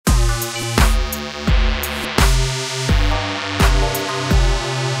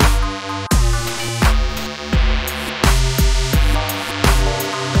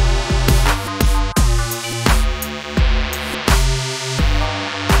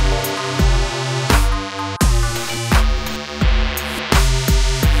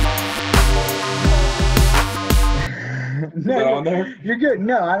You're good.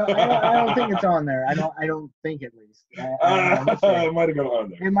 No, I don't think it's on there. I don't think at least. I don't know. We'll see. It might have gone on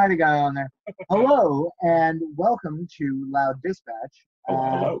there. It might have got on there. Hello and welcome to Loud Dispatch.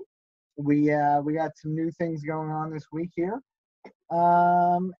 Hello. We got some new things going on this week here.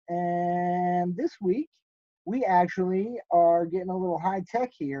 And this week we actually are getting a little high tech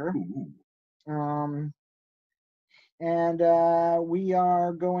here. Ooh. And we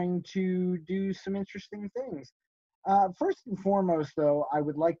are going to do some interesting things. First and foremost, though, I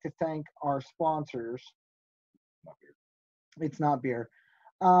would like to thank our sponsors. Not beer. It's not beer.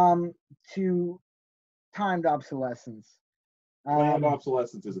 To timed obsolescence. Planned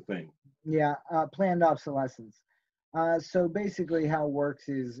obsolescence is a thing. Yeah, planned obsolescence. So basically, how it works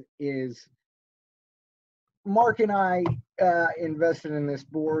is Mark and I invested in this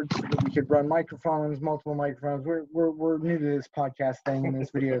board so that we could run microphones, multiple microphones. We're new to this podcast thing and this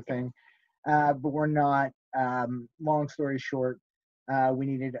video thing, but we're not. Long story short, we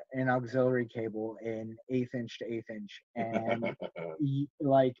needed an auxiliary cable in 1/8 inch to 1/8 inch, and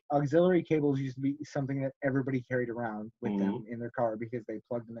like auxiliary cables used to be something that everybody carried around with them in their car because they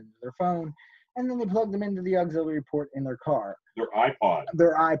plugged them into their phone, and then they plugged them into the auxiliary port in their car. Their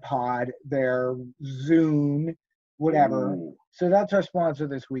iPod, their Zune, whatever. Ooh. So that's our sponsor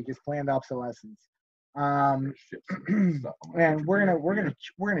this week is Planned Obsolescence. And we're gonna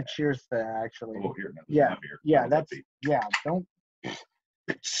cheers to that actually. Oh, here, no, Yeah, not beer. yeah, that's don't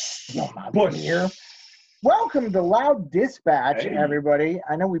beer. Welcome to Loud Dispatch, Hey. everybody.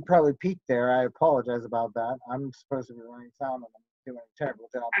 I know we probably peaked there. I apologize about that. I'm supposed to be running sound and I'm doing a terrible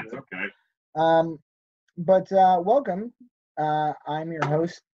job. That's okay. But welcome. I'm your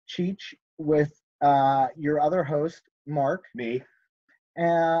host, Cheech, with your other host, Mark. Me.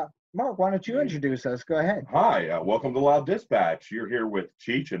 Mark, why don't you introduce us? Go ahead. Hi, welcome to Loud Dispatch. You're here with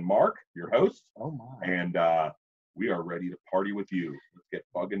Cheech and Mark, your hosts. Oh, my. And we are ready to party with you. Let's get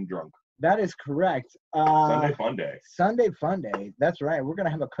fucking drunk. That is correct. Sunday fun day. Sunday fun day. That's right. We're going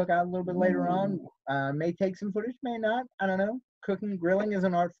to have a cookout a little bit later on. May take some footage, may not. I don't know. Cooking, grilling is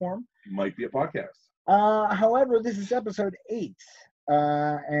an art form. Might be a podcast. However, this is episode 8.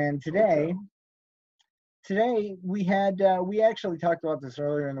 And today we actually talked about this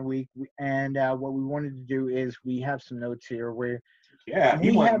earlier in the week. And what we wanted to do is we have some notes here where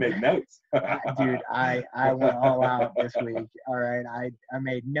he wanted to make notes. Dude, I went all out this week. All right. I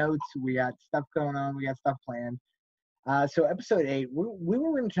made notes. We got stuff going on. We got stuff planned. So episode 8, we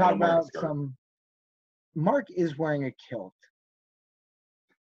were going to talk about some. Mark is wearing a kilt.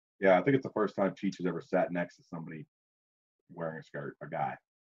 Yeah, I think it's the first time Cheech has ever sat next to somebody wearing a skirt, a guy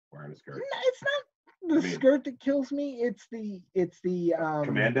wearing a skirt. No, it's not the skirt that kills me. It's the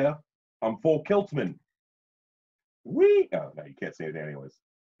Commando. I'm full kiltsman. Oh no, you can't say it anyways.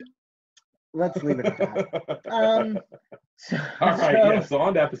 Let's leave it at that. All right, so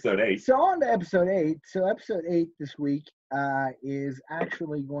on to episode 8. So episode 8 this week is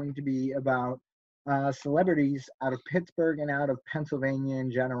actually going to be about celebrities out of Pittsburgh and out of Pennsylvania in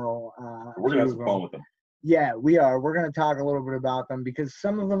general. We're gonna have some fun with them. Yeah, we are. We're going to talk a little bit about them because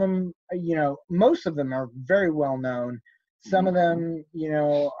some of them, most of them are very well known. Some of them,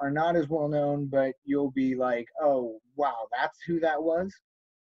 are not as well known, but you'll be like, oh, wow, that's who that was.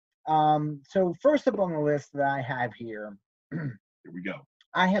 So first up on the list that I have here, here we go.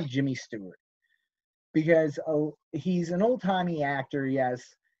 I have Jimmy Stewart because he's an old-timey actor,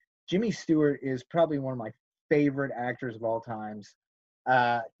 yes. Jimmy Stewart is probably one of my favorite actors of all times.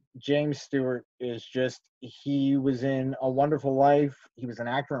 James Stewart is he was in A Wonderful Life. He was an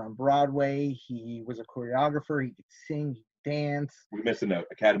actor on Broadway. He was a choreographer. He could sing, he could dance. We missed a note.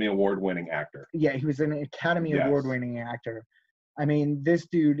 Academy Award-winning actor. Yeah, he was an Academy Award-winning actor. I mean, this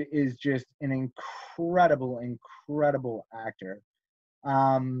dude is just an incredible, incredible actor.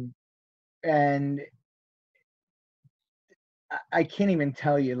 And I can't even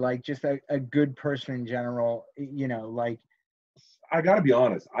tell you, like, just a good person in general, like. I got to be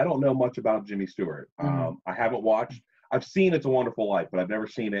honest. I don't know much about Jimmy Stewart. I haven't watched. I've seen It's a Wonderful Life, but I've never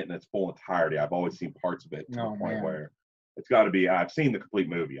seen it in its full entirety. I've always seen parts of it to the point where it's got to be. I've seen the complete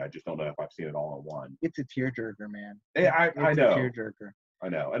movie. I just don't know if I've seen it all in one. It's a tearjerker, man. I know. A tearjerker. I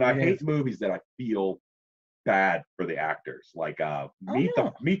know, and I hate movies that I feel bad for the actors. Like Meet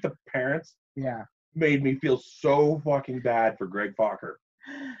the Parents. Yeah. Made me feel so fucking bad for Greg Fokker.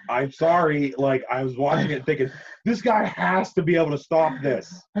 I'm sorry, like I was watching it thinking, this guy has to be able to stop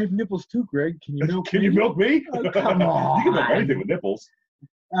this. I have nipples too, Greg. Can you milk me? Can you milk me? Oh, come on. You can milk anything with nipples.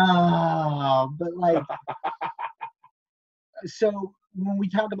 Oh, but like, so when we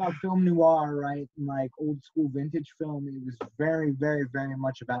talk about film noir, right, like old school vintage film, it was very, very, very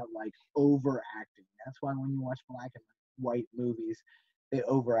much about like overacting. That's why when you watch black and white white movies, they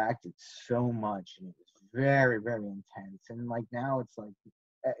overacted so much, and it was very, very intense. And like now, it's like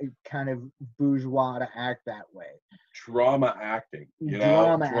kind of bourgeois to act that way. Drama acting,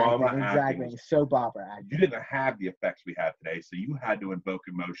 drama acting, exactly. Soap opera acting. You didn't have the effects we have today, so you had to invoke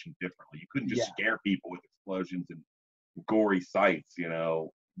emotion differently. You couldn't just scare people with explosions and gory sights.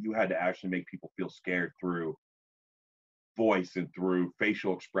 You had to actually make people feel scared through voice and through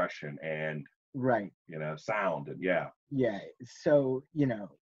facial expression and sound and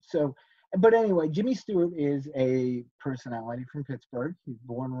but anyway, Jimmy Stewart is a personality from Pittsburgh. He's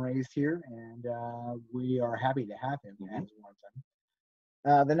born and raised here, and we are happy to have him as one of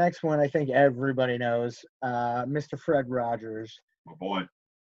them. The next one I think everybody knows, Mr. Fred Rogers. My boy.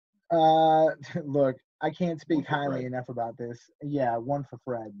 Look, I can't speak highly enough about this. Yeah, one for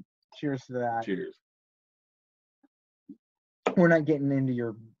Fred. Cheers to that. Cheers. We're not getting into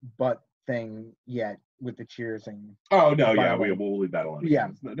your butt thing yet with the cheersing. Oh no, yeah, we'll leave that alone. Yeah,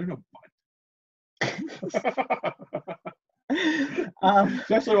 there's no butt.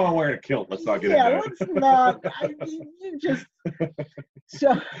 Especially while I'm wearing a kilt. Let's not get into it. Let's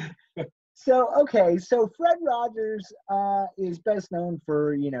not. So Fred Rogers is best known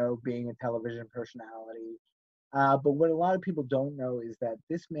for being a television personality. But what a lot of people don't know is that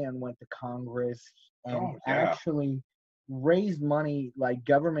this man went to Congress and actually raised money, like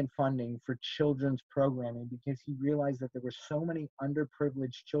government funding, for children's programming, because he realized that there were so many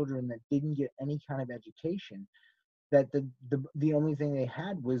underprivileged children that didn't get any kind of education, that the only thing they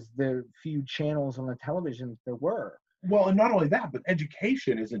had was the few channels on the television there were. Well, and not only that, but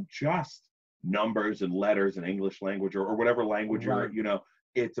education isn't just numbers and letters and English language or whatever language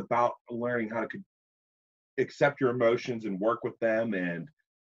it's about learning how to accept your emotions and work with them. And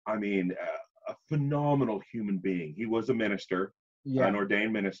I mean, a phenomenal human being. He was a minister, an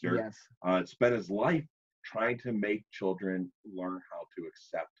ordained minister. Spent his life trying to make children learn how to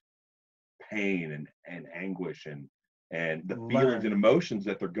accept pain and anguish and the feelings and emotions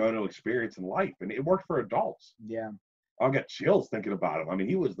that they're going to experience in life. And it worked for adults. Yeah. I'll get chills thinking about him. I mean,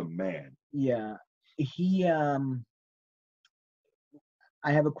 he was the man. Yeah. He, I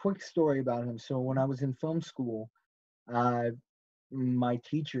have a quick story about him. So when I was in film school, my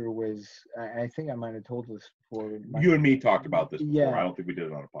teacher was, I think I might have told this before. You and me talked about this before. Yeah. I don't think we did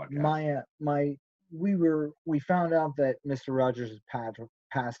it on a podcast. We found out that Mr. Rogers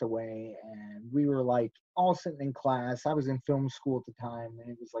passed away, and we were like all sitting in class. I was in film school at the time, and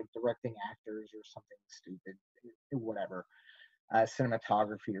it was like directing actors or something stupid, whatever,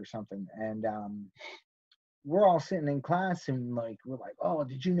 cinematography or something. And we're all sitting in class, and like we're like, oh,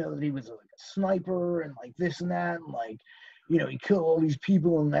 did you know that he was like a sniper and like this and that, and like he killed all these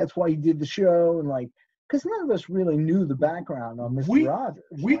people, and that's why he did the show, and like, because none of us really knew the background on Mr. Rogers.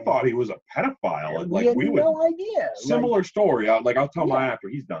 We thought he was a pedophile. We had no idea. Similar story. I'll tell mine after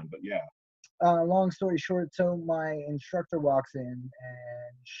he's done, but yeah. Long story short, so my instructor walks in,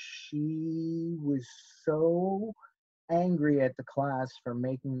 and she was so angry at the class for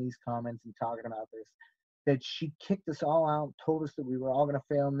making these comments and talking about this that she kicked us all out, told us that we were all going to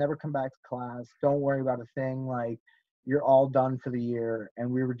fail, never come back to class, don't worry about a thing, like, you're all done for the year. And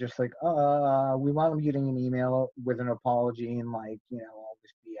we were just like, we wound up getting an email with an apology and like, all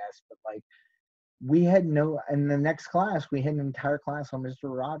this BS. But like, we had in the next class, we had an entire class on Mr.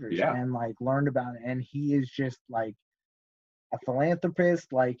 Rogers and like learned about it. And he is just like a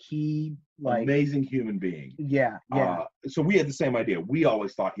philanthropist, like amazing human being. Yeah. So we had the same idea. We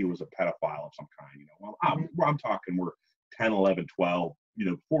always thought he was a pedophile of some kind, Well, I'm talking, we're 10, 11, 12,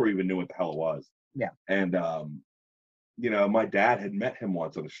 before we even knew what the hell it was. Yeah. And, my dad had met him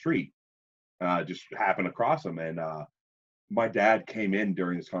once on the street, just happened across him. And my dad came in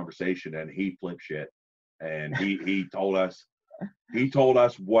during this conversation and he flipped shit. And he told us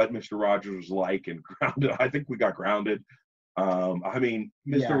what Mr. Rogers was like and grounded. I think we got grounded.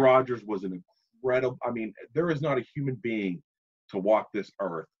 Mr. Rogers was an incredible, there is not a human being to walk this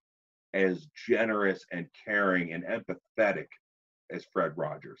earth as generous and caring and empathetic as Fred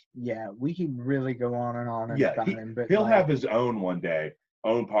Rogers. Yeah, we can really go on and on about him, but he'll have his own one day,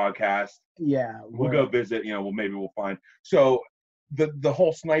 own podcast. Yeah, we'll go visit. Maybe we'll find. So the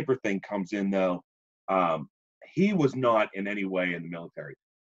whole sniper thing comes in though. He was not in any way in the military.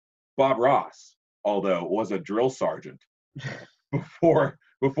 Bob Ross, although, was a drill sergeant before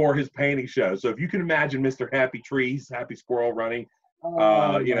his painting show. So if you can imagine Mr. Happy Trees, Happy Squirrel running,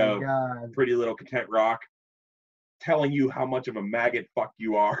 Pretty Little Content Rock, telling you how much of a maggot fuck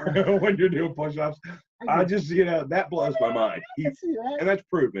you are when you're doing push-ups. I just, that blows my mind. And that's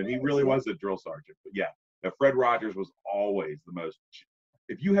proven. He really was a drill sergeant. But yeah, Fred Rogers was always the most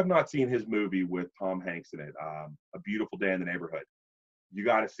if you have not seen his movie with Tom Hanks in it, A Beautiful Day in the Neighborhood, you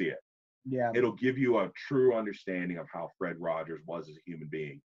got to see it. Yeah. It'll give you a true understanding of how Fred Rogers was as a human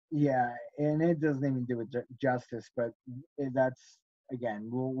being. Yeah, and it doesn't even do it justice, but that's, again,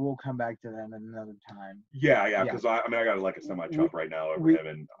 we'll come back to that another time. Yeah, because I got like a semi-chump right now over him,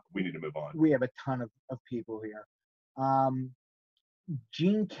 and we need to move on. We have a ton of people here.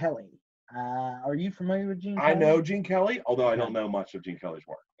 Gene Kelly. Are you familiar with Gene Kelly? I know Gene Kelly, although I don't know much of Gene Kelly's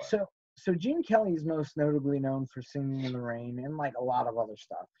work. But. So Gene Kelly is most notably known for Singing in the Rain and like a lot of other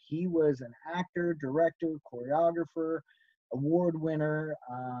stuff. He was an actor, director, choreographer, award winner,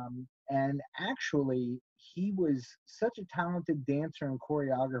 and actually he was such a talented dancer and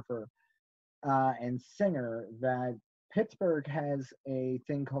choreographer and singer that Pittsburgh has a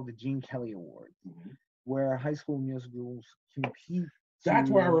thing called the Gene Kelly Awards, where high school musicals compete. That's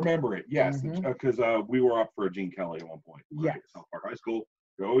where I remember it. Yes, because we were up for a Gene Kelly at one point. Yes. South Park High School.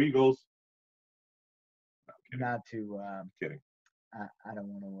 Go Eagles. No, not to kidding. I don't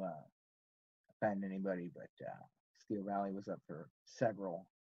want to offend anybody, but Steel Valley was up for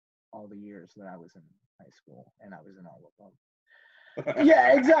all the years that I was in high school, and I was in all of them.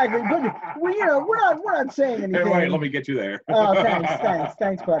 Yeah, exactly. But we're not saying anything. Hey, wait, let me get you there. Oh,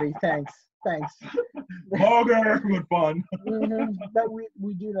 thanks, buddy. Thanks. Vulgar but fun. But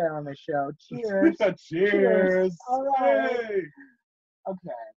we do that on the show. Cheers. Cheers. All right. Hey.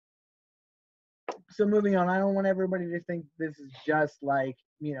 Okay. So moving on, I don't want everybody to think this is just like,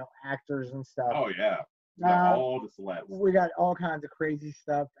 actors and stuff. Oh, yeah. All the celebs. We got all kinds of crazy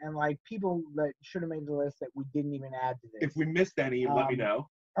stuff and like people that should have made the list that we didn't even add to this. If we missed any, let me know.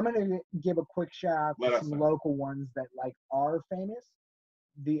 I'm going to give a quick shout out to some local ones that like are famous.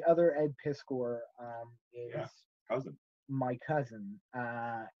 The other Ed Piskor is my cousin,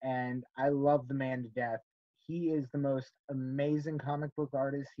 and I love the man to death. He is the most amazing comic book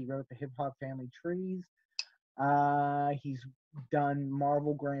artist. He wrote the Hip Hop Family Trees. He's done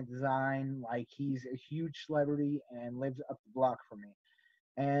Marvel Grand Design. Like, he's a huge celebrity and lives up the block from me.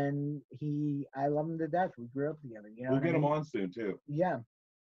 And I love him to death. We grew up together. We'll get him on soon too. Yeah.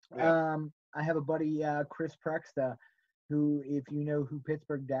 I have a buddy, Chris Prexta, who, if you know who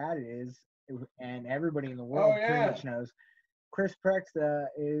Pittsburgh Dad is, and everybody in the world pretty much knows, Chris Prexta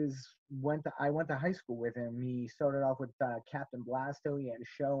I went to high school with him. He started off with Captain Blasto. He had a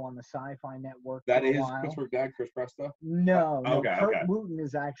show on the Sci-Fi Network. That is Pittsburgh Dad, Chris Prexta? No, Kurt Wooten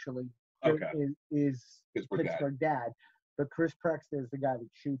is actually is Pittsburgh Dad. But Chris Prexta is the guy that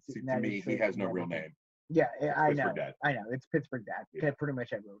shoots it. To me, he has no real name. Yeah, I know. Dad. I know. It's Pittsburgh Dad. Yeah. Pretty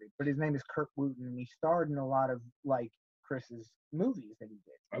much I wrote it. But his name is Kurt Wooten, and he starred in a lot of like Chris's movies that he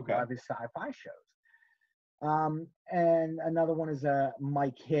did. A lot of his sci-fi shows. And another one is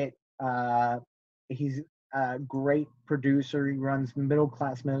Mike Hitt. He's a great producer. He runs Middle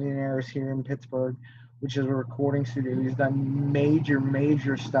Class Millionaires here in Pittsburgh, which is a recording studio. He's done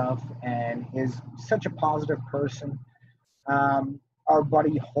major stuff and is such a positive person. Our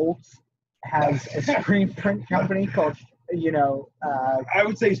buddy Holtz has a screen print company called, I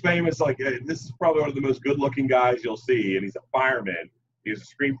would say he's famous. Like, this is probably one of the most good-looking guys you'll see, and he's a fireman. He has a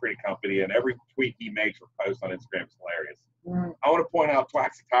screen printing company, and every tweet he makes or posts on Instagram is hilarious. I want to point out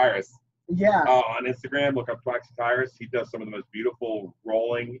Twaxy Tyrus. Yeah. On Instagram, look up Twaxy Tyrus. He does some of the most beautiful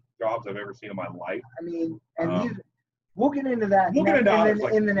rolling jobs I've ever seen in my life. I mean, and we'll get into that. We'll get into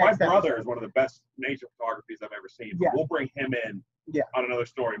that. In the next my brother episode. is one of the best nature photographies I've ever seen. Yeah. We'll bring him in on another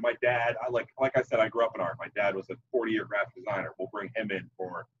story. My dad, like I said, I grew up in art. My dad was a 40-year graphic designer. We'll bring him in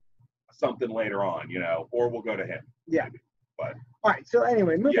for something later on, or we'll go to him. Yeah. Maybe. But all right. So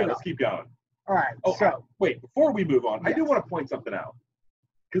anyway, moving on. Let's keep going. All right. So wait, before we move on, I do want to point something out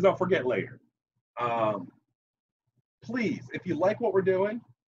because I'll forget later. Please, if you like what we're doing,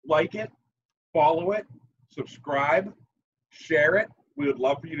 like it, follow it, subscribe, share it. We would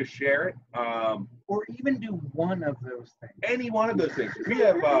love for you to share it. Or even do one of those things. Any one of those things. We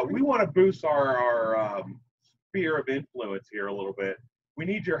have. We want to boost our sphere of influence here a little bit. We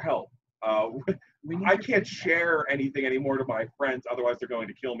need your help. I can't share anything anymore to my friends, otherwise they're going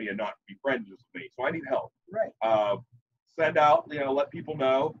to kill me and not be friends with me. So I need help. Right. Send out, let people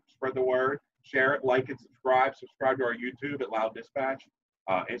know, spread the word, share it, like it, subscribe to our YouTube at Loud Dispatch.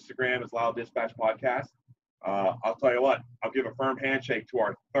 Instagram is Loud Dispatch Podcast. I'll tell you what, I'll give a firm handshake to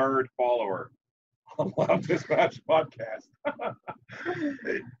our third follower on Loud Dispatch Podcast.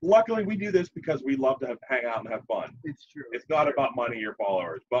 Luckily, we do this because we love to hang out and have fun. It's true. It's not about money or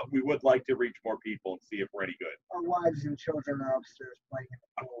followers, but we would like to reach more people and see if we're any good. Our wives and children are upstairs playing in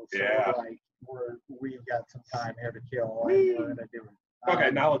the pool, so we've got some time here to kill, and we're gonna do it.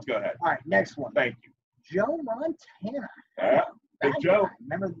 Okay, now let's go ahead. All right, next one. Thank you. Joe Montana. Big Joe.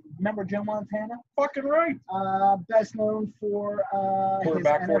 Remember Joe Montana? Fucking right. Best known for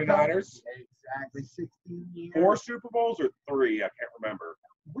quarterback his 49ers. Exactly, 16 years. 4 Super Bowls or 3? I can't remember.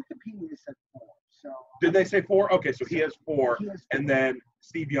 Wikipedia said 4. So did they say 4? Okay, so he has 4, he has 4. and then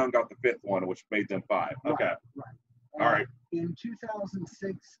Steve Young got the 5th one, which made them 5. Okay. Right. All right. In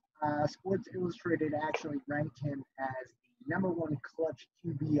 2006, Sports Illustrated actually ranked him as the #1 clutch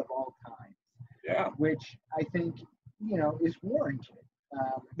QB of all time. Yeah. Which I think, is warranted.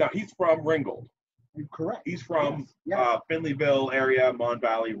 No, he's from Ringgold. Correct. He's from yes. Finleyville area, Mon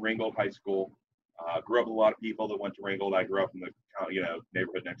Valley, Ringgold High School. Grew up with a lot of people that went to Ringgold. I grew up in the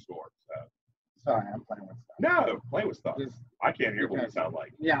neighborhood next door. So. Sorry, I'm playing with stuff. No, play with stuff. I can't hear what you sound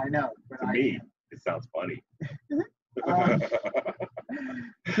like. Yeah, I know. But to me, it sounds funny.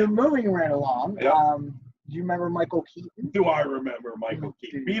 So moving right along, yep. Do you remember Michael Keaton? Do I remember Michael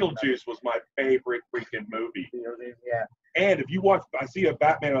Keaton? Beetlejuice was my favorite freaking movie. Yeah. And if you watch, I see a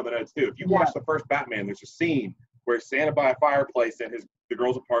Batman on the notes too. If you watch the first Batman, there's a scene where he's standing by a fireplace in the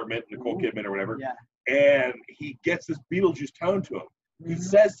girl's apartment, Nicole Kidman or whatever, and he gets this Beetlejuice tone to him. He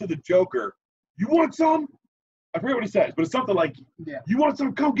says to the Joker, "You want some?" I forget what he says, but it's something like, "You want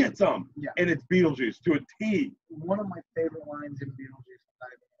some? Go get some." Yeah. And it's Beetlejuice to a T. One of my favorite lines in Beetlejuice, I'm not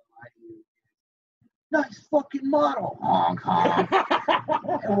even gonna lie to you, "Nice fucking model, honk honk."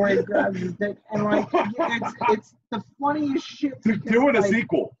 And where he grabs his dick, and it's the funniest shit. They're doing a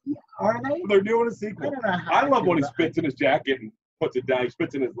sequel. Are they? They're doing a sequel. I don't know how I love when he spits in his jacket and puts it down. He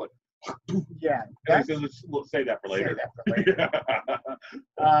spits in his like. Yeah. And he says, "Let's say that for later."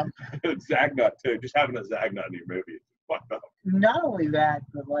 Zagnut too. Just having a Zagnut in your movie is fucked up. Not only that,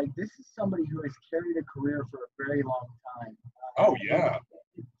 but this is somebody who has carried a career for a very long time. Oh yeah.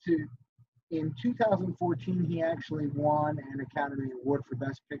 In 2014, he actually won an Academy Award for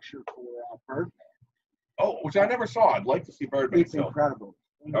Best Picture for Birdman. Oh, which I never saw. I'd like to see Birdman. It's incredible.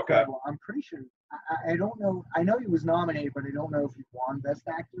 Okay. I'm pretty sure. I don't know. I know he was nominated, but I don't know if he won Best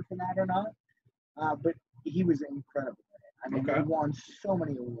Actor for that or not. But he was incredible in it. I mean, he won so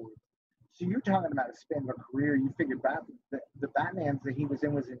many awards. So you're talking about a span of a career. You figure the Batman's that he was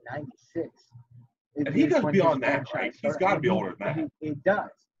in was in '96. And he goes beyond that, right? He's got to be older than that. It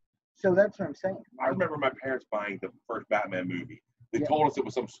does. So that's what I'm saying. I remember my parents buying the first Batman movie. They told us it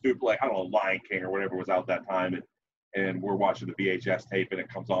was some stupid, I don't know, Lion King or whatever was out that time. And we're watching the VHS tape, and it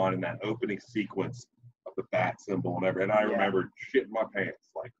comes on in that opening sequence of the bat symbol and everything. And I remember shitting my pants,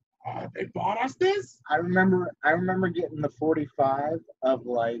 like, "Oh, they bought us this?" I remember getting the 45 of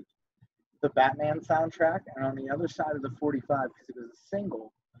the Batman soundtrack, and on the other side of the 45, because it was a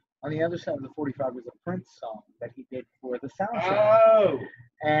single, on the other side of the 45 was a Prince song that he did for the soundtrack. Oh.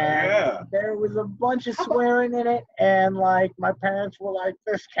 And there was a bunch of swearing in it, and my parents were like,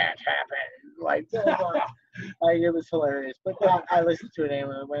 "This can't happen." It was hilarious. But I listened to it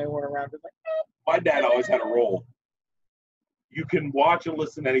anyway when I went around. It was like, My dad always had a rule. You can watch and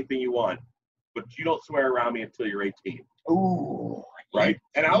listen to anything you want, but you don't swear around me until you're 18. Ooh. Right?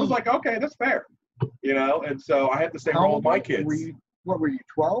 And I was like, okay, that's fair. And so I had the same rule with my kids. What were you,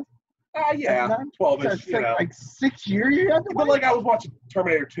 12? Yeah, 12-ish, Like 6 years you had to But I was watching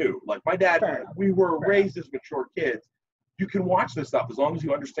Terminator 2. My dad, we were raised as mature kids. You can watch this stuff as long as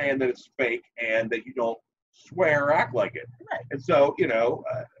you understand that it's fake and that you don't swear or act like it. Right. And so,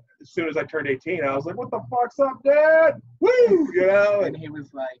 as soon as I turned 18, I was like, "What the fuck's up, Dad? Woo!" And he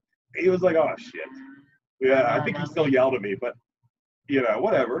was like, "Oh shit." Yeah, I think he still yelled at me, but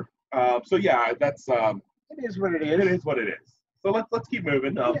whatever. So yeah, that's it is what it is. It is what it is. So let's keep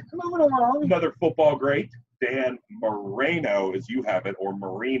moving. Moving along. Another football great, Dan Marino, as you have it, or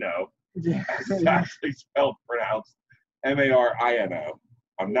Marino. It's actually pronounced Marino.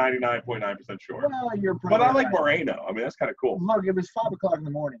 I'm 99.9% sure. Well, but I like Moreno. I mean, that's kind of cool. Look, it was 5 o'clock in the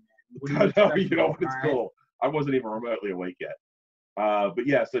morning. It's cool. I wasn't even remotely awake yet. But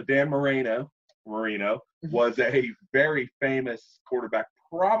yeah, so Dan Marino was a very famous quarterback,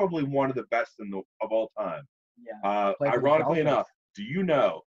 probably one of the best of all time. Yeah. Ironically enough, do you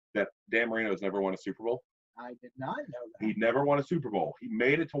know that Dan Marino has never won a Super Bowl? I did not know that. He never won a Super Bowl. He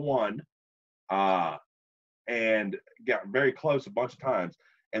made it to one, and got very close a bunch of times.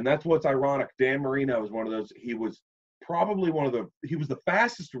 And that's what's ironic. Dan Marino is one of those. He was probably he was the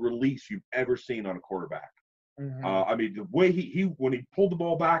fastest release you've ever seen on a quarterback. Mm-hmm. I mean, the way he when he pulled the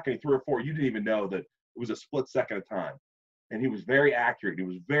ball back and he threw it forward, you didn't even know that it was a split second of time. And he was very accurate. He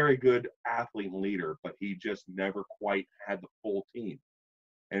was a very good athlete and leader, but he just never quite had the full team.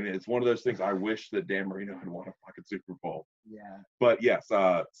 And it's one of those things. I wish that Dan Marino had won a fucking Super Bowl. Yeah. But yes,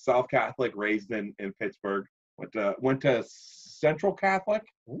 South Catholic, raised in Pittsburgh. Went to Central Catholic,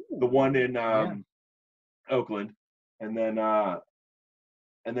 the one in Oakland, and then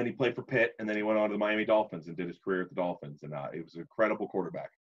and then he played for Pitt, and then he went on to the Miami Dolphins and did his career at the Dolphins, and he was an incredible quarterback.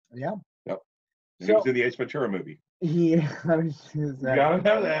 Yeah. Yep. And he was in the Ace Ventura movie. Yeah, you gotta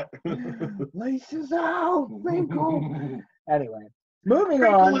know that. Laces out, Finkel. Anyway, moving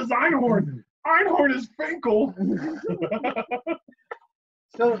Finkel on. Is Einhorn. Einhorn is Finkel.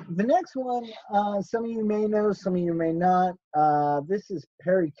 So the next one, some of you may know, some of you may not. This is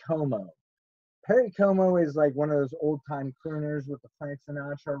Perry Como. Perry Como is like one of those old-time crooners with the Frank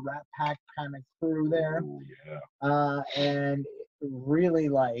Sinatra Rat Pack kind of crew there. Oh, yeah. And really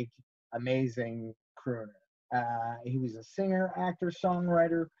like amazing crooner. He was a singer, actor,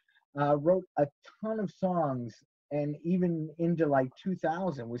 songwriter, wrote a ton of songs, and even into like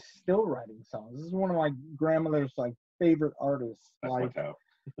 2000 was still writing songs. This is one of my grandmother's like favorite artists. That's like, my toe.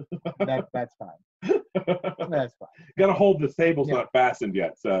 That's fine. That's fine. Gotta hold the stable's not fastened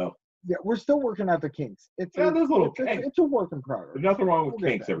yet, so. Yeah, we're still working out the kinks. It's those little kinks. It's a work in progress. There's nothing wrong with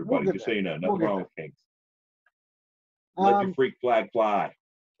kinks, everybody. Just so you know, nothing wrong with kinks. Let your freak flag fly.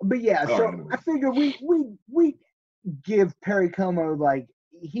 But yeah, so I figure we give Perry Como like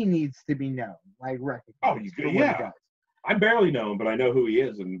he needs to be known, like recognized. Oh, you could, yeah. I barely know him, but I know who he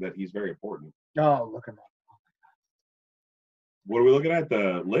is and that he's very important. Oh, look him up. What are we looking at?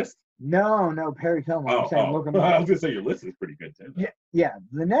 The list? No, Perry Como. I'm saying look him up. I was gonna say your list is pretty good too. Yeah.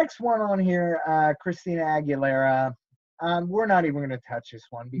 The next one on here, Christina Aguilera. We're not even gonna touch this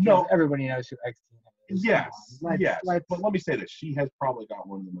one because everybody knows who XTina is. Yes. But let me say this: she has probably got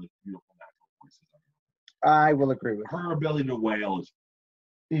one of the most beautiful natural voices ever. I will agree with her ability to wail is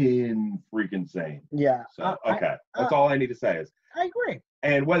freaking insane. Yeah. So that's all I need to say is I agree.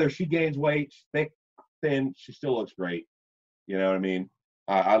 And whether she gains weight, thick, thin, she still looks great. You know what I mean?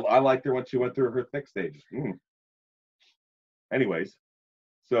 I liked her when she went through her thick stages. Anyways,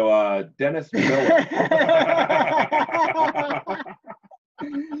 so Dennis Miller.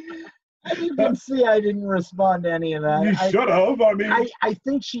 As you can see, I didn't respond to any of that. You should have. I mean, I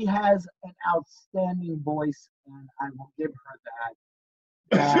think she has an outstanding voice, and I will give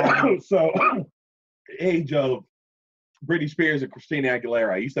her that. So, age of Britney Spears and Christina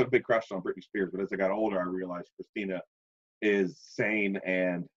Aguilera. I used to have a big crush on Britney Spears, but as I got older, I realized Christina is sane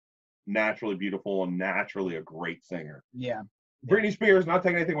and naturally beautiful and naturally a great singer. Yeah. Britney Spears, not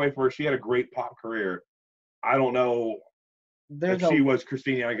taking anything away from her, she had a great pop career. I don't know if she was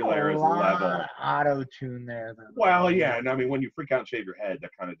Christina Aguilera's level. Auto-tune there. Well, yeah, and I mean, when you freak out and shave your head,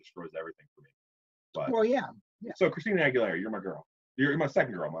 that kind of destroys everything for me. But, well, yeah. So Christina Aguilera, you're my girl. You're my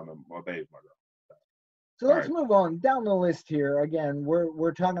second girl. My babe's my girl. So let's move on down the list here. Again,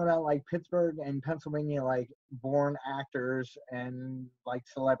 we're talking about like Pittsburgh and Pennsylvania, like born actors and like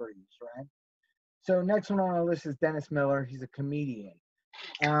celebrities, right? So next one on our list is Dennis Miller. He's a comedian.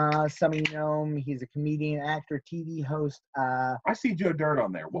 Some of you know him. He's a comedian, actor, TV host. I see Joe Dirt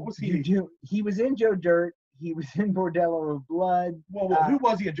on there. What was he? He was in Joe Dirt. He was in Bordello of Blood. Well, who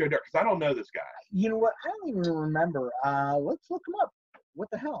was he in Joe Dirt? Because I don't know this guy. You know what? I don't even remember. Let's look him up. What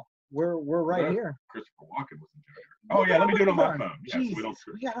the hell? We're right here. Christopher Walken was in Joe Dirt. Oh yeah, let me do it on my phone. Yes, we don't.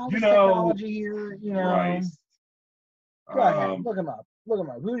 We got all this technology here. You know. Christ. Go ahead. Look him up.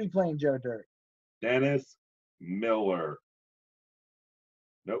 Who did he play in Joe Dirt? Dennis Miller.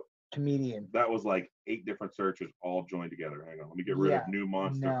 Nope. Comedian. That was like 8 different searches all joined together. Hang on. Let me get rid of new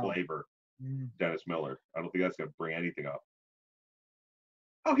monster flavor. Dennis Miller. I don't think that's going to bring anything up.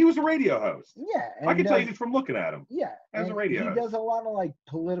 Oh, he was a radio host. Yeah. I can tell you just from looking at him. Yeah. As a radio host. He does a lot of like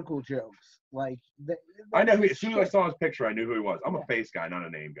political jokes. Like I know as soon as I saw his picture, I knew who he was. I'm a face guy, not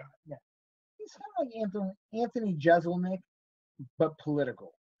a name guy. Yeah. He's kind of like Anthony Jeselnik, but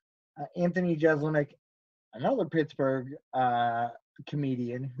political. Anthony Jeselnik, another Pittsburgh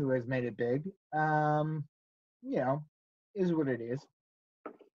comedian who has made it big. You know, is what it is.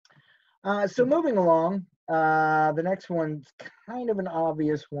 So moving along, the next one's kind of an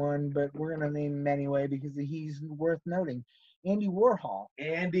obvious one, but we're gonna name him anyway because he's worth noting. Andy Warhol.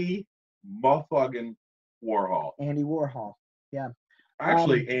 Andy motherfucking Warhol. Andy Warhol. Yeah.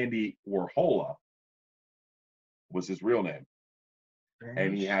 Actually, Andy Warhola was his real name.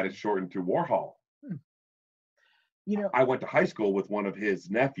 And he had it shortened to Warhol. You know, I went to high school with one of his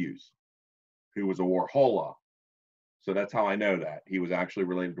nephews who was a Warhola. So that's how I know that. He was actually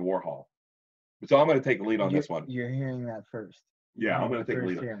related to Warhol. So I'm going to take the lead on this one. You're hearing that first. Yeah, I'm going to take the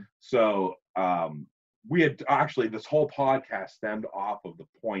lead on. So we had actually, this whole podcast stemmed off of the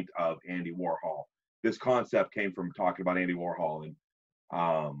point of Andy Warhol. This concept came from talking about Andy Warhol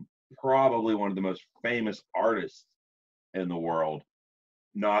and probably one of the most famous artists in the world,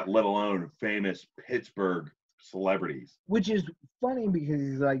 not let alone famous Pittsburgh celebrities. Which is funny because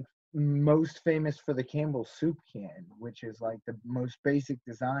he's like most famous for the Campbell soup can, which is like the most basic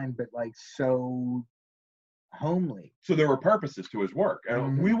design, but like so homely. So there were purposes to his work.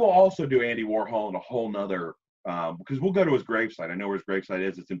 And we will also do Andy Warhol in a whole nother, because we'll go to his gravesite. I know where his gravesite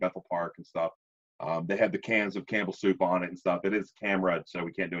is. It's in Bethel Park and stuff. They have the cans of Campbell soup on it and stuff. It is camera, so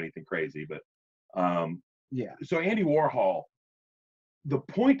we can't do anything crazy. But yeah. So Andy Warhol, the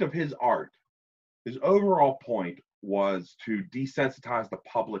point of his art, his overall point was to desensitize the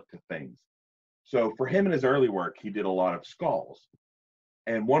public to things. So for him in his early work, he did a lot of skulls.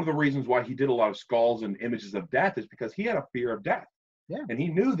 And one of the reasons why he did a lot of skulls and images of death is because he had a fear of death. Yeah. And he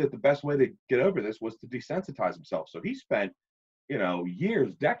knew that the best way to get over this was to desensitize himself. So he spent,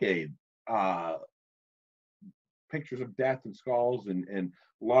 years, decades, pictures of death and skulls, and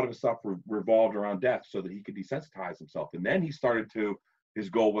a lot of his stuff revolved around death so that he could desensitize himself. And then he started to, his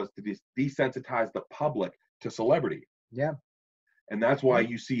goal was to desensitize the public to celebrity. Yeah. And that's why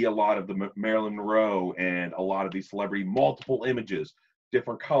you see a lot of the Marilyn Monroe and a lot of these celebrity multiple images,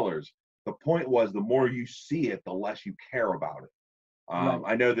 different colors. The point was, the more you see it, the less you care about it. Right.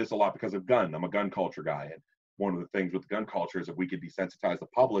 I know this a lot because of gun. I'm a gun culture guy. And one of the things with gun culture is if we could desensitize the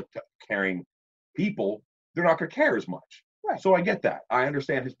public to caring people, they're not going to care as much. Right. So I get that. I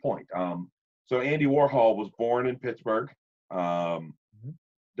understand his point. So Andy Warhol was born in Pittsburgh,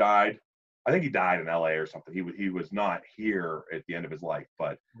 died. I think he died in LA or something. He was not here at the end of his life,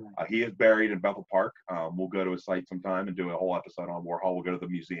 but he is buried in Bethel Park. We'll go to his site sometime and do a whole episode on Warhol. We'll go to the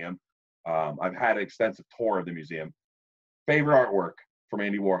museum. I've had an extensive tour of the museum. Favorite artwork from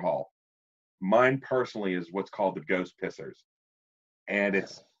Andy Warhol, mine personally, is what's called the Ghost Pissers. And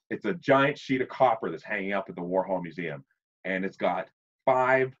it's a giant sheet of copper that's hanging up at the Warhol Museum. And it's got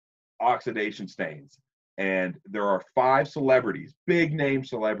 5 oxidation stains. And there are 5 celebrities, big name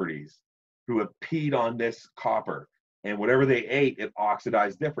celebrities, who have peed on this copper, and whatever they ate, it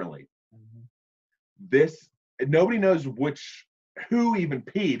oxidized differently. Nobody knows who even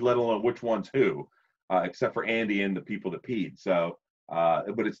peed, let alone which one's who, except for Andy and the people that peed. So,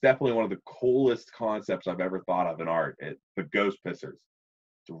 but it's definitely one of the coolest concepts I've ever thought of in art. The Ghost Pissers.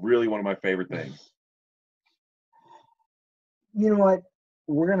 It's really one of my favorite things. You know what?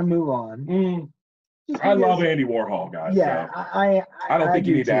 We're gonna move on. I love Andy Warhol, guys. Yeah, so I don't think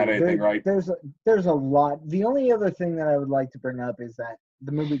you need to add anything, right? There's a lot. The only other thing that I would like to bring up is that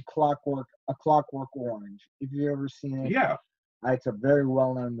the movie A Clockwork Orange. If you've ever seen it, yeah, it's a very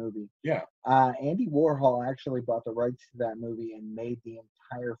well-known movie. Yeah. Andy Warhol actually bought the rights to that movie and made the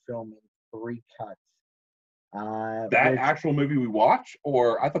entire film in 3 cuts. Actual movie we watch,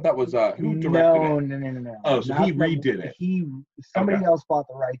 or I thought that was who directed it? No. Oh, so he redid it. Somebody else bought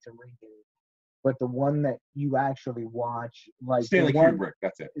the rights and redid it. But the one that you actually watch, like Stanley Kubrick,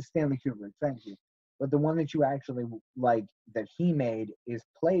 that's it. Stanley Kubrick, thank you. But the one that you actually like that he made is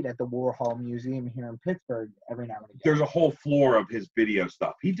played at the Warhol Museum here in Pittsburgh every now and again. There's a whole floor of his video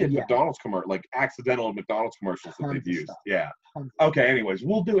stuff. He did McDonald's like accidental McDonald's commercials that they've used. Yeah. Okay. Anyways,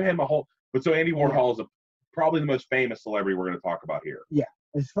 we'll do him a whole. But so Andy Warhol is probably the most famous celebrity we're going to talk about here. Yeah,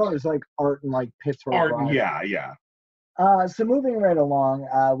 as far as like art and like Pittsburgh. Art, yeah. So moving right along,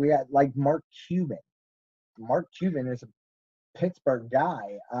 we got like Mark Cuban. Mark Cuban is a Pittsburgh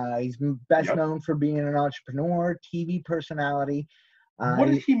guy. He's best known for being an entrepreneur, TV personality. What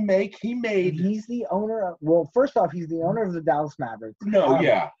did he make? He's the owner of. Well, first off, he's the owner of the Dallas Mavericks.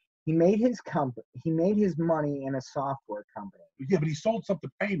 He made his company. He made his money in a software company. Yeah, but he sold something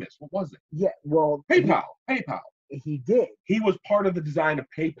famous. What was it? Yeah, well, PayPal. He did. He was part of the design of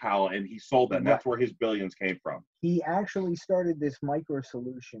PayPal, and he sold that. And that's where his billions came from. He actually started this Micro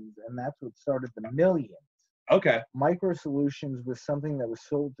Solutions, and that's what started the millions. Okay. Micro Solutions was something that was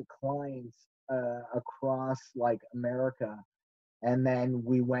sold to clients across like America, and then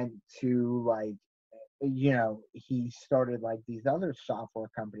we went to like, he started like these other software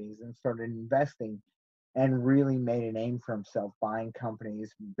companies and started investing, and really made a name for himself, buying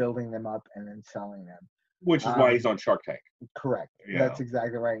companies, building them up, and then selling them. Which is why he's on Shark Tank. Correct. Yeah. That's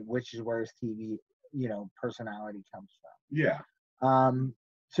exactly right. Which is where his TV, personality comes from. Yeah.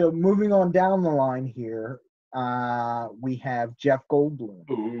 So moving on down the line here, we have Jeff Goldblum.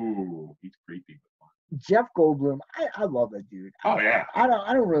 Ooh, he's creepy. Jeff Goldblum, I love that dude. Oh yeah. I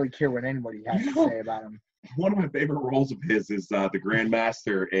don't really care what anybody has to say about him. One of my favorite roles of his is the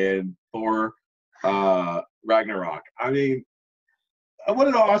Grandmaster in Thor Ragnarok. I mean, what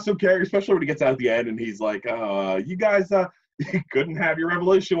an awesome character, especially when he gets out at the end and he's like, you guys you couldn't have your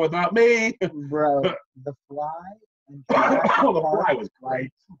revolution without me. Bro, The Fly and The Fly was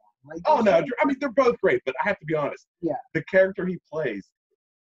great. I mean, they're both great, but I have to be honest. Yeah. The character he plays,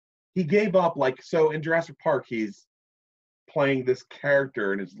 he gave up, so in Jurassic Park, he's playing this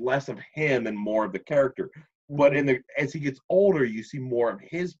character, and it's less of him and more of the character. But as he gets older, you see more of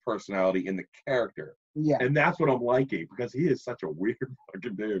his personality in the character. Yeah. And that's what I'm liking, because he is such a weird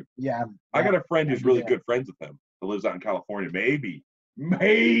fucking dude. Yeah. I got a friend who's really good friends with him that lives out in California. Maybe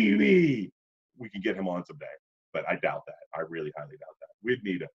we can get him on someday. But I doubt that. I really highly doubt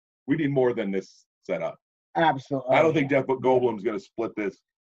that. We need more than this setup. Absolutely. I don't think Jeff Goldblum's going to split this.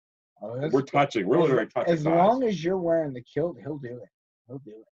 We're touching. We're literally touching. As long as you're wearing the kilt, he'll do it. He'll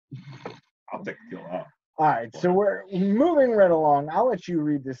do it. I'll take the kilt off. All right, so we're moving right along. I'll let you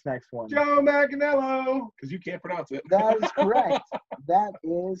read this next one. Joe Manganiello, because you can't pronounce it. That is correct. That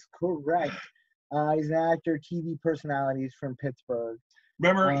is correct. He's an actor, TV personality. He's from Pittsburgh.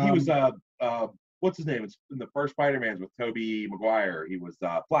 Remember, he was what's his name? It's in the first Spider-Man with Tobey Maguire. He was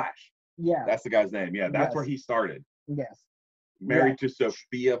Flash. Yeah. That's the guy's name. Yeah, that's where he started. Yes. Married to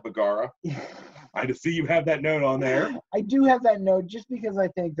Sofia Vergara. I just see you have that note on there. I do have that note just because I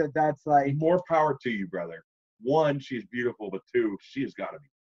think that's like... More power to you, brother. One, she's beautiful, but two, she's got to be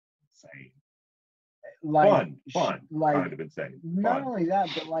insane. Like, fun. Like, kind of insane. Not only that,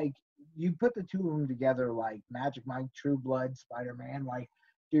 but like, you put the two of them together, like Magic Mike, True Blood, Spider-Man, like,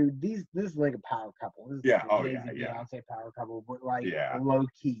 dude, this is like a power couple. This is yeah, like Beyonce power couple, but like low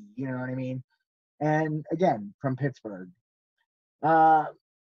key, you know what I mean? And again, from Pittsburgh.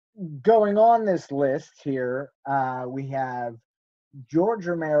 Going on this list here, we have George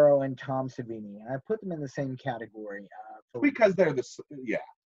Romero and Tom Savini, and I put them in the same category. Because they're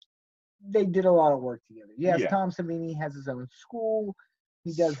they did a lot of work together. Yes, Tom Savini has his own school.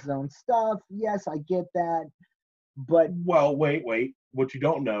 He does his own stuff. Yes, I get that. But well, wait. What you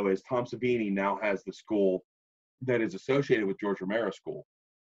don't know is Tom Savini now has the school that is associated with George Romero's school.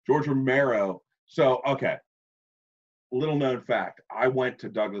 George Romero. So, okay. Little known fact. I went to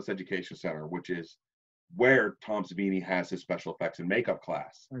Douglas Education Center, which is where Tom Savini has his special effects and makeup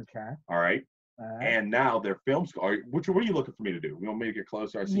class. Okay. All right. And now their film school. What are you looking for me to do? You want me to get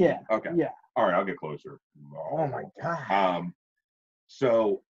closer? I see. Yeah. Okay. Yeah. All right. I'll get closer. Oh my God.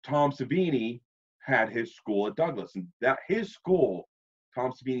 So Tom Savini had his school at Douglas, and that his school,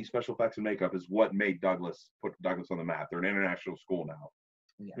 Tom Savini Special Effects and Makeup, is what made put Douglas on the map. They're an international school now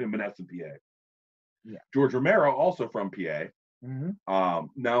in Menneson, PA. Yeah. George Romero, also from PA,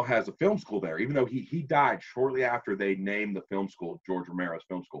 now has a film school there, even though he died shortly after they named the film school George Romero's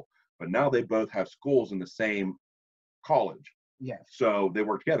Film School. But now they both have schools in the same college. Yes. So they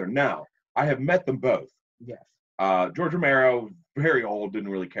work together. Now, I have met them both. Yes. George Romero, very old, didn't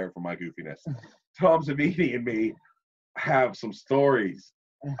really care for my goofiness. Tom Savini and me have some stories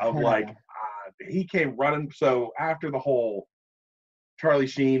of like, he came running. So after the whole Charlie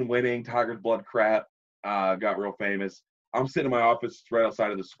Sheen winning Tiger's Blood crap got real famous, I'm sitting in my office right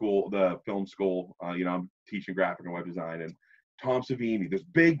outside of the school, the film school. I'm teaching graphic and web design, and Tom Savini, this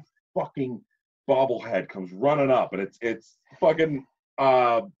big fucking bobblehead, comes running up, and it's fucking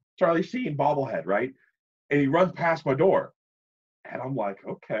Charlie Sheen bobblehead, right? And he runs past my door, and I'm like,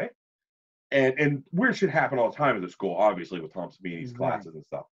 okay. And weird shit happen all the time at the school, obviously, with Tom Savini's classes and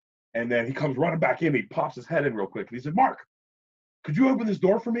stuff. And then he comes running back in, he pops his head in real quick, and he said, Mark, could you open this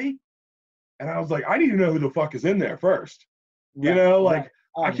door for me? And I was like, I need to know who the fuck is in there first.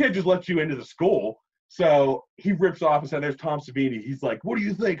 I can't just let you into the school. So he rips off and said, there's Tom Savini. He's like, what do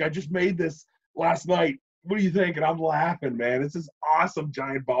you think? I just made this last night. What do you think? And I'm laughing, man. It's this awesome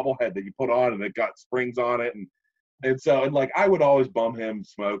giant bobblehead that you put on, and it got springs on it. And like, I would always bum him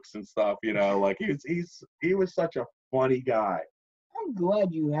smokes and stuff, like he was such a funny guy. I'm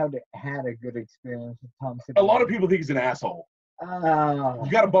glad you had a good experience with Tom Savini. A lot of people think he's an asshole.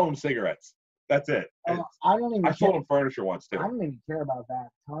 You got to bum him cigarettes. That's it. I sold him furniture once too. I don't even care about that.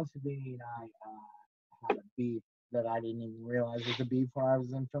 Tom Savini and I had a beef that I didn't even realize was a beef when I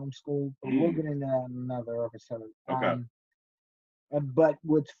was in film school. But we'll get into that in another episode. Okay. But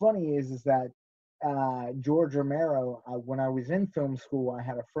what's funny is that George Romero, when I was in film school, I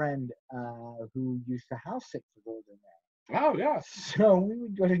had a friend who used to house sit for George Romero. Oh, yeah. So we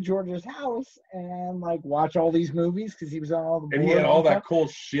would go to George's house and like watch all these movies because he was on all the boards. And he had all that cool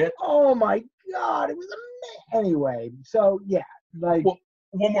shit. Oh my God, it was amazing. Anyway, so yeah, like. Well,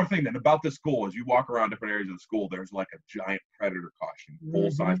 one more thing then about this school, as you walk around different areas of the school, there's like a giant predator costume,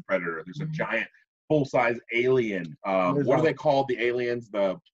 full-size predator. There's a giant full-size alien. What are they called? The aliens,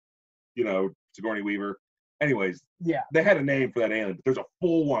 Sigourney Weaver. Anyways, they had a name for that alien, but there's a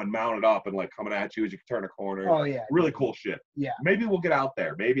full one mounted up and like coming at you as you turn a corner. Oh yeah, really cool shit. Yeah, maybe we'll get out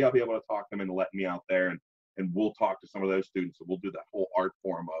there. Maybe I'll be able to talk them into letting me out there, and we'll talk to some of those students, and we'll do that whole art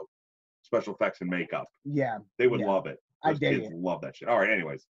form of special effects and makeup. Yeah, they would love it. Those kids love that shit. All right,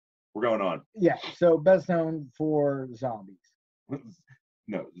 anyways, We're going on. Yeah. So best known for Zombies.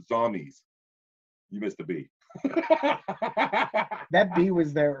 No, Zombies. You missed the B. That B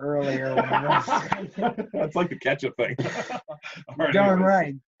was there earlier. That's like the ketchup thing. Right, darn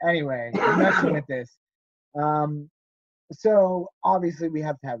right. Anyway, messing with this. So obviously we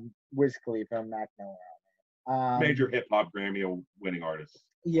have to have Wiz Khalifa and Mac Miller on it. Major hip hop Grammy winning artists.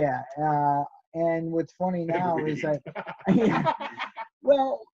 Yeah. And what's funny now is that,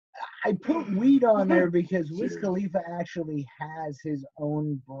 well, I put weed on there because Wiz Khalifa actually has his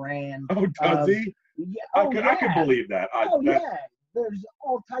own brand. Oh, does he? Yeah. I could believe that. Yeah. There's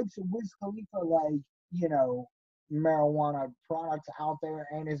all types of Wiz Khalifa, like, you know, marijuana products out there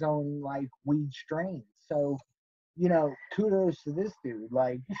and his own, like, weed strains. So, you know, kudos to this dude,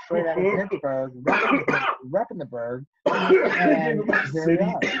 like, straight out of Pittsburgh, repping the burg. And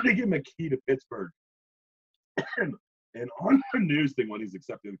they give him a key to Pittsburgh. And on the news thing, when he's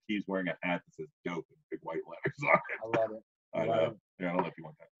accepting the keys, wearing a hat that says "dope" in big white letters on it. I love it. I know. Yeah, I don't know if you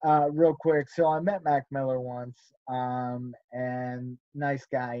want that. Real quick, so I met Mac Miller once, and nice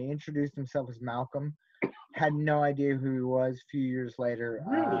guy. He introduced himself as Malcolm. Had no idea who he was. A few years later,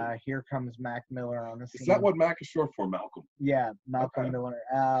 really? Here comes Mac Miller on the scene. Is that what Mac is short for, Malcolm? Yeah, Malcolm Miller.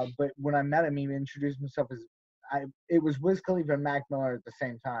 But when I met him, he introduced himself as it was Wiz Khalifa and Mac Miller at the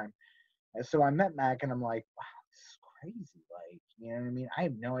same time. And so I met Mac, and I'm like, wow, this is crazy. Like, you know what I mean? I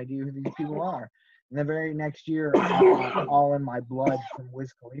have no idea who these people are. And the very next year, All in My Blood from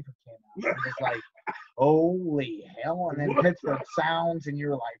Wiz Khalifa came out. And it's like, holy hell. And then Pittsburgh Sounds, and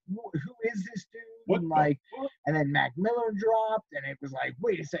you're like, who is this dude? And like, and then Mac Miller dropped, and it was like,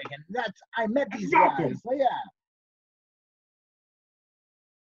 wait a second, I met these guys. Like,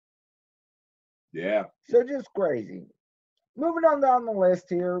 yeah. So just crazy. Moving on down the list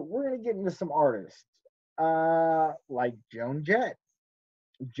here, we're going to get into some artists. Like Joan Jett.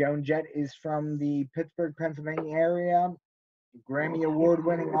 Joan Jett is from the Pittsburgh, Pennsylvania area. Grammy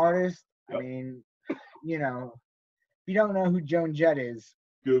Award-winning artist. Yep. I mean, you know, if you don't know who Joan Jett is,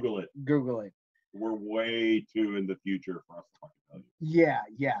 Google it. Google it. We're way too in the future for us to tell you.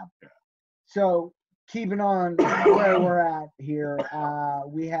 Yeah. So, keeping on where we're at here,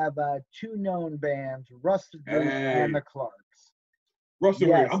 we have two known bands, Rusted Root and the Clarks. Rusted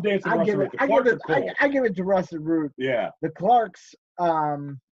Root. I'm dancing Rusted Root. The Clarks are cool. I give it to Rusted Root. Yeah. The Clarks,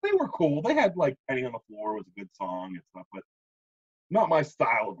 they were cool. They had, like, Penny on the Floor was a good song and stuff, but not my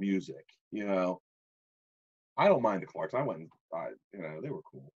style of music, you know. I don't mind the Clarks. I went and, you know, they were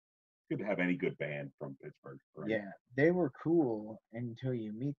cool. Good to have any good band from Pittsburgh. Right? Yeah, they were cool until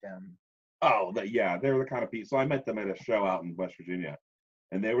you meet them. Oh, yeah, they were the kind of people. So I met them at a show out in West Virginia,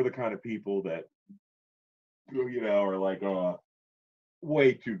 and they were the kind of people that, you know, are like,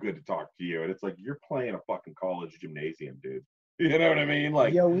 way too good to talk to you. And it's like, you're playing a fucking college gymnasium, dude. You know what I mean?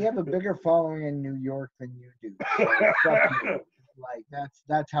 Like, yo, we have a bigger following in New York than you do. So fuck you. Like,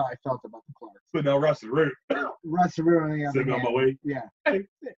 that's how I felt about the Clarks. But no, Rusted Root. Rusted Root on the other hand. Send me on my way. Yeah. Hey.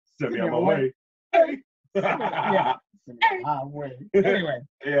 Send me on my way. Hey. Yeah. Send me on my way. Anyway.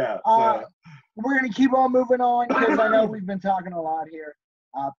 Yeah. We're going to keep on moving on because I know we've been talking a lot here.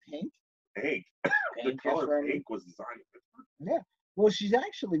 Pink. Pink. The color pink was designed in Pittsburgh. Yeah. Well, she's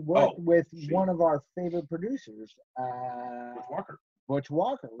actually worked with one of our favorite producers. Butch Walker. Butch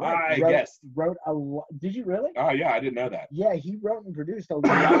Walker. Right. I guess. Wrote a lot. Did you really? Oh, yeah. I didn't know that. Yeah, he wrote and produced a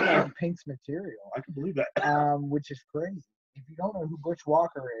lot of Pink's material. I can believe that. Which is crazy. If you don't know who Butch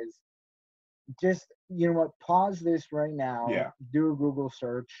Walker is, just, you know what, pause this right now. Yeah. Do a Google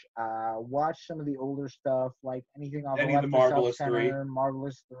search. Watch some of the older stuff, like anything on the Marvelous Three.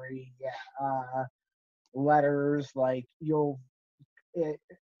 Marvelous Three. Yeah. Letters, like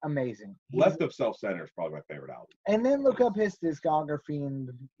amazing. Left of Self-Center is probably my favorite album. And then look up his discography and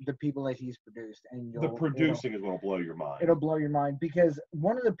the people that he's produced, and the producing is going to blow your mind. It'll blow your mind because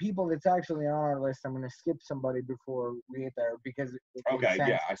one of the people that's actually on our list, I'm going to skip somebody before we get there because okay,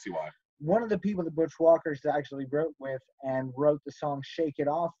 yeah, I see why. One of the people that Butch Walker actually wrote with and wrote the song "Shake It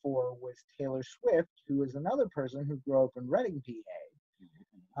Off" for was Taylor Swift, who is another person who grew up in Reading,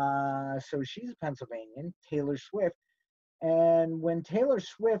 PA. So she's a Pennsylvanian, Taylor Swift. And when Taylor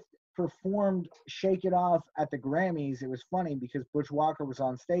Swift performed "Shake It Off" at the Grammys, it was funny because Butch Walker was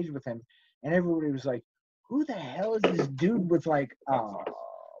on stage with him, and everybody was like, "Who the hell is this dude with like?" Oh,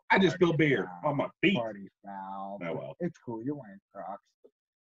 I just spilled beer on my feet. Party foul. Oh well, it's cool. You're wearing Crocs.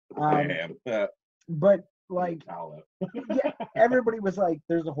 I am. But like, yeah, everybody was like,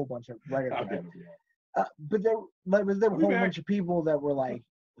 "There's a whole bunch of regular." But there was a whole bunch of people that were like,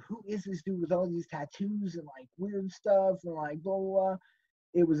 who is this dude with all these tattoos and like weird stuff and like blah, blah, blah.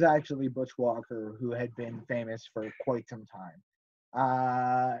 It was actually Butch Walker, who had been famous for quite some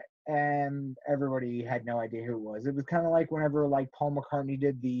time. and everybody had no idea who it was. It was kind of like whenever like Paul McCartney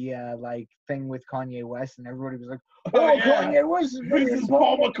did the like thing with Kanye West, and everybody was like, "Oh, yeah. Kanye West is this is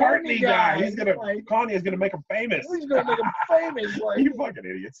Paul McCartney guy. He's gonna like, Kanye's gonna make him famous. He's gonna make him famous. Like, you fucking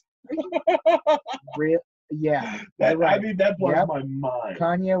idiots." Real, yeah. I mean, that blows my mind.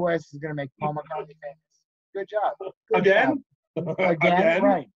 Kanye West is gonna make Paul McCartney famous. Good job. Good Again? Job. Again,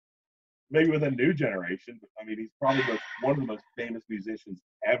 right? Maybe with a new generation. I mean, he's probably one of the most famous musicians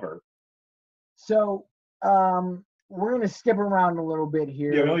ever. So, we're gonna skip around a little bit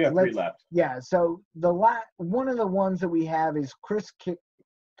here. Yeah, we only have 3 left. Yeah. So one of the ones that we have is Chris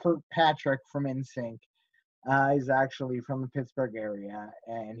Kirkpatrick from NSYNC. He's actually from the Pittsburgh area,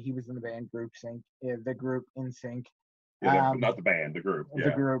 and he was in the band group the group NSYNC. Yeah, not the band, the group. Yeah.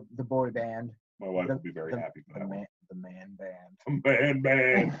 The group, the boy band. My wife would be very happy for that one. The man band. The man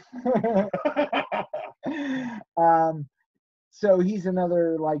band. So he's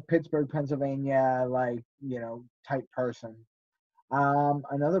another like Pittsburgh, Pennsylvania, like, type person.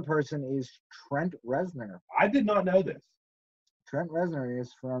 Another person is Trent Reznor. I did not know this. Trent Reznor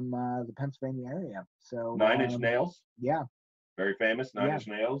is from the Pennsylvania area. So 9 Inch Nails. Yeah. Very famous. 9 Inch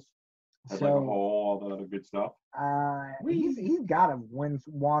Nails. Has so, like a whole all the other good stuff. He's got to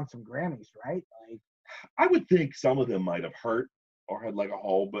want some Grammys, right? Like, I would think some of them might have hurt or had like a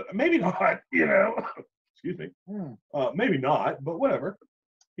hole, but maybe not. Excuse me. Maybe not, but whatever.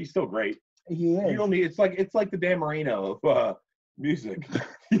 He's still great. He is. You don't need. It's like the Dan Marino of music.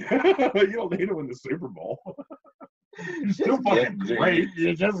 You don't need to win the Super Bowl. Still fucking great.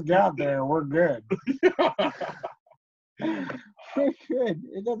 You just got there. We're good. We're good.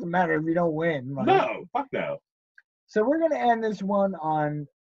 It doesn't matter if you don't win. Like. No, fuck no. So we're gonna end this one on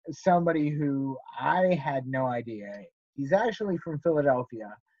somebody who I had no idea. He's actually from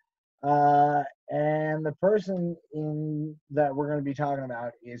Philadelphia. And the person that we're going to be talking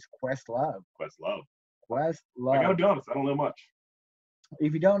about is Questlove. Questlove. I gotta be honest, I don't know much.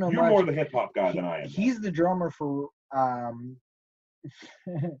 If you don't know You're much, more the hip hop guy than I am. He's the drummer for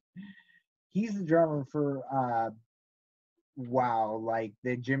he's the drummer for like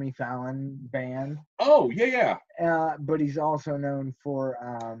the Jimmy Fallon band. Oh, yeah. But he's also known for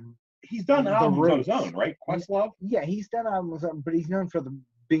he's done albums on his own, right? Questlove? Yeah, he's done albums, but he's known for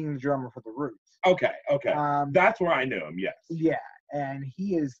being the drummer for the Roots. Okay. That's where I knew him, yes. Yeah, and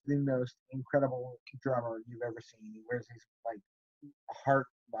he is the most incredible drummer you've ever seen. He wears these like heart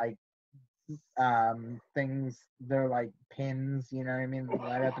things. They're like pins, you know what I mean? They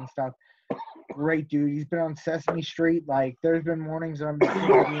light up and stuff. Great dude. He's been on Sesame Street. Like, there's been mornings that I'm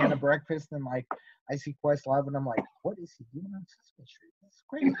eating at a breakfast and like I see Questlove and I'm like, what is he doing on Sesame Street? That's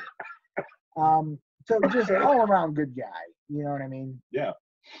crazy. So just an all around good guy. You know what I mean? Yeah.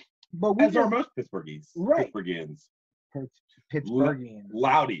 But as are most Pittsburghians. Right. Pittsburghians.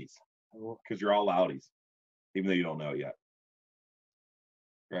 Loudies. Because you're all loudies. Even though you don't know it yet.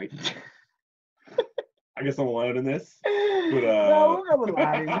 Right? I guess I'm alone in this. But, no, we'll go with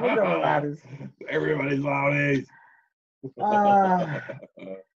loudies. Everybody's loudies.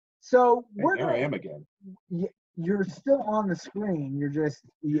 So there I am again. You're still on the screen. You're just.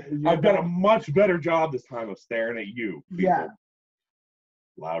 I've done a much better job this time of staring at you. People. Yeah.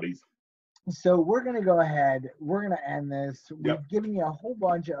 Loudies. So we're gonna go ahead. We're gonna end this. We've given you a whole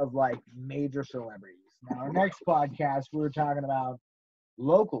bunch of like major celebrities. Now, our next podcast, we're talking about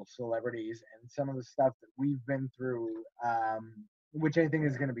local celebrities and some of the stuff that we've been through, which I think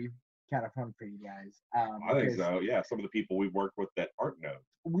is going to be kind of fun for you guys. I think so. Yeah, some of the people we've worked with that aren't known.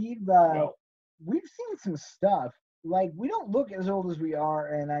 We've seen some stuff. Like, we don't look as old as we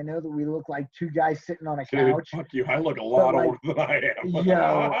are, and I know that we look like two guys sitting on a couch. Fuck you! I look a lot older than I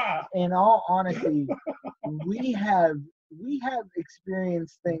am. In all honesty, we have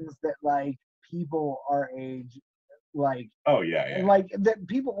experienced things that like people our age. Like, oh yeah, like that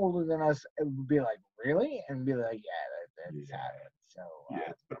people older than us would be like, really, and be like, that's happened. So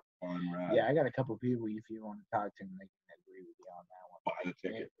it's been a fun ride. Yeah, I got a couple of people if you want to talk to them, they can agree with you on that one. Buy the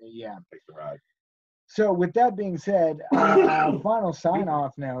ticket. Yeah, take the ride. So with that being said, final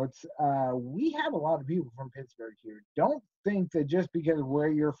sign-off notes. We have a lot of people from Pittsburgh here. Don't think that just because where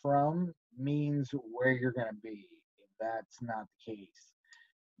you're from means where you're going to be. That's not the case.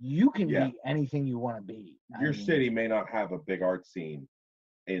 You can be anything you want to be. Your city may not have a big art scene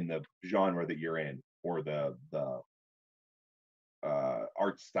in the genre that you're in, or the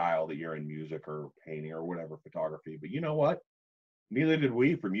art style that you're in, music or painting or whatever, photography. But you know what? Neither did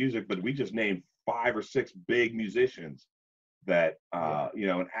we for music, but we just named 5 or 6 big musicians that,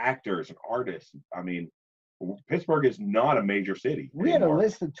 and actors and artists. I mean, Pittsburgh is not a major city. We had a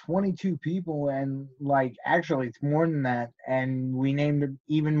list of 22 people, and like actually it's more than that, and we named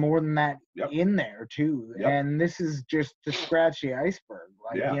even more than that in there too. And this is just to scratch the iceberg,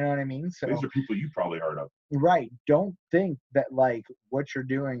 like you know what I mean? So these are people you probably heard of. Right. Don't think that like what you're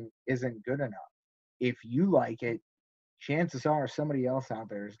doing isn't good enough. If you like it, chances are somebody else out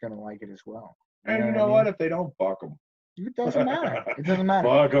there is going to like it as well. And you know what? If they don't, fuck them. It doesn't matter. It doesn't matter.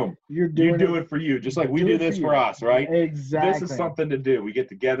 Fuck them. You do it for you, just like we do this for us, right? Exactly. This is something to do. We get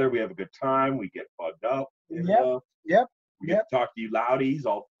together, we have a good time, we get fucked up. Yep. We get to talk to you loudies,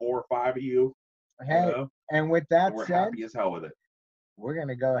 all 4 or 5 of you. Hey, and with that and we're said, happy as hell with it. We're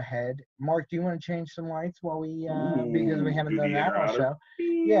gonna go ahead. Mark, do you want to change some lights while we because we haven't done that on the show?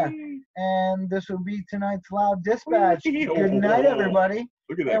 Yeah. And this will be tonight's Loud Dispatch. Good night, everybody.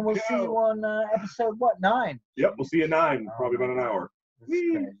 Look at that. And we'll see you on episode 9? Yep, we'll see you at 9, probably about an hour. This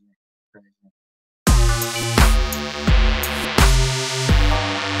is crazy.